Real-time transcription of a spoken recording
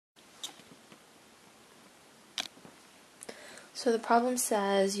So the problem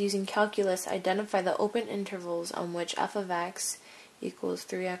says, using calculus, identify the open intervals on which f of x equals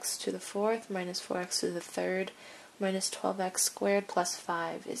 3x to the fourth minus 4x to the third minus 12x squared plus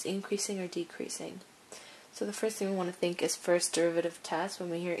 5 is increasing or decreasing. So the first thing we want to think is first derivative test when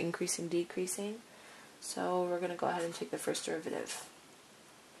we hear increasing, decreasing. So we're going to go ahead and take the first derivative.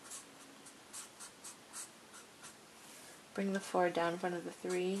 Bring the 4 down in front of the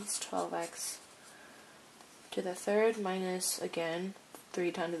 3, it's 12x to the third minus, again,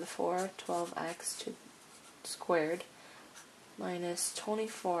 3 times to the 4, 12x to squared minus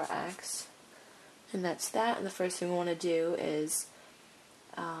 24x, and that's that. And the first thing we want to do is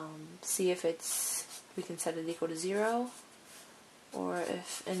see if we can set it equal to 0 or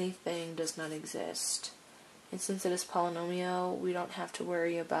if anything does not exist. And since it is polynomial, we don't have to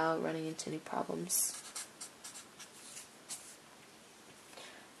worry about running into any problems.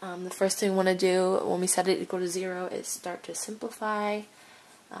 The first thing we want to do when we set it equal to 0 is start to simplify.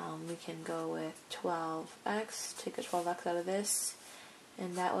 We can go with 12x, take a 12x out of this,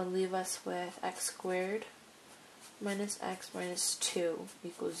 and that would leave us with x squared minus x minus 2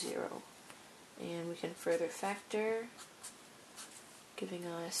 equals 0. And we can further factor, giving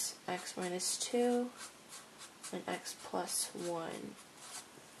us x minus 2 and x plus 1.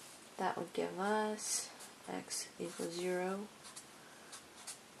 That would give us x equals 0,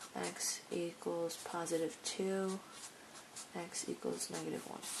 x equals positive 2, x equals negative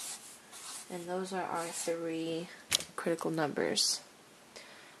 1. And those are our 3 critical numbers.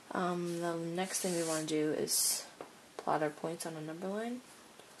 The next thing we want to do is plot our points on a number line.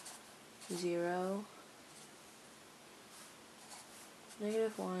 0,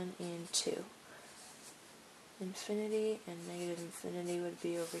 negative 1, and 2. Infinity and negative infinity would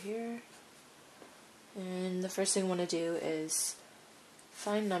be over here. And the first thing we want to do is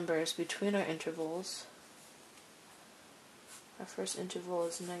find numbers between our intervals. Our first interval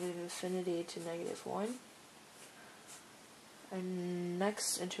is negative infinity to negative 1. Our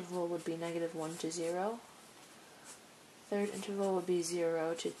next interval would be negative 1 to 0. Third interval would be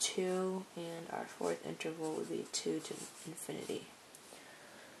 0 to 2, and our fourth interval would be 2 to infinity.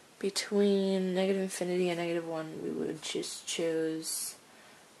 Between negative infinity and negative 1, we would just choose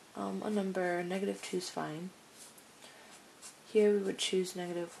a number. Negative 2 is fine. Here we would choose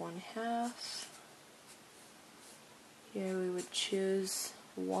negative 1/2. Here we would choose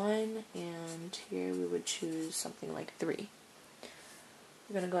 1, and here we would choose something like 3.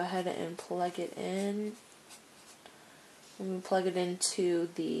 We're going to go ahead and plug it in. When we plug it into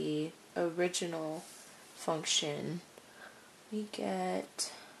the original function, we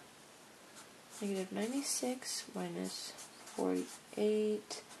get negative 96 minus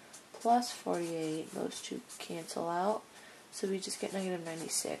 48 plus 48. Those two cancel out, so we just get negative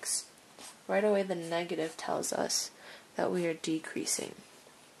 96. Right away the negative tells us that we are decreasing.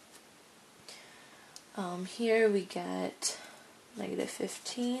 Here we get negative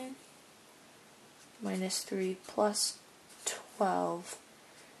 15 minus 3 plus 12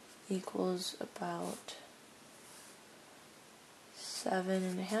 equals about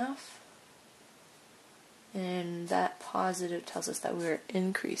 7.5. And that positive tells us that we're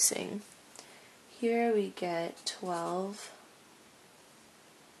increasing. Here we get 12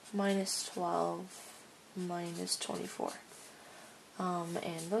 minus 12 minus 24.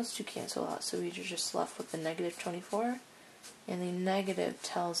 And those two cancel out, so we're just left with the negative 24. And the negative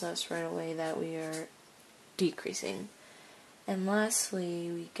tells us right away that we are decreasing. And lastly,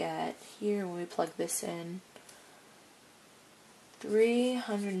 we get here, when we plug this in,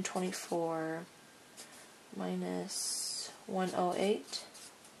 324 minus 108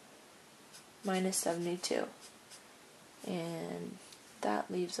 minus 72. And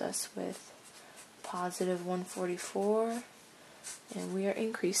that leaves us with positive 144, and we are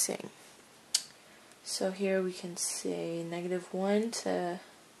increasing. So here we can say negative 1 to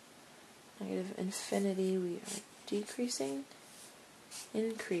negative infinity, we are decreasing,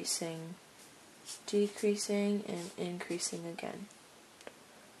 increasing, decreasing, and increasing again.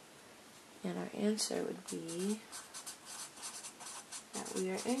 And our answer would be that we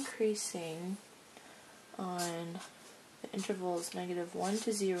are increasing on the intervals negative 1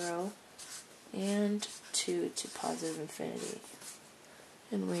 to 0 and 2 to positive infinity.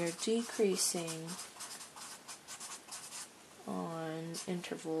 And we are decreasing on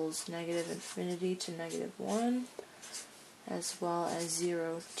intervals negative infinity to negative 1, as well as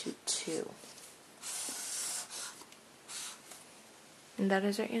 0 to 2. And that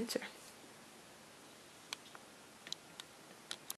is our answer.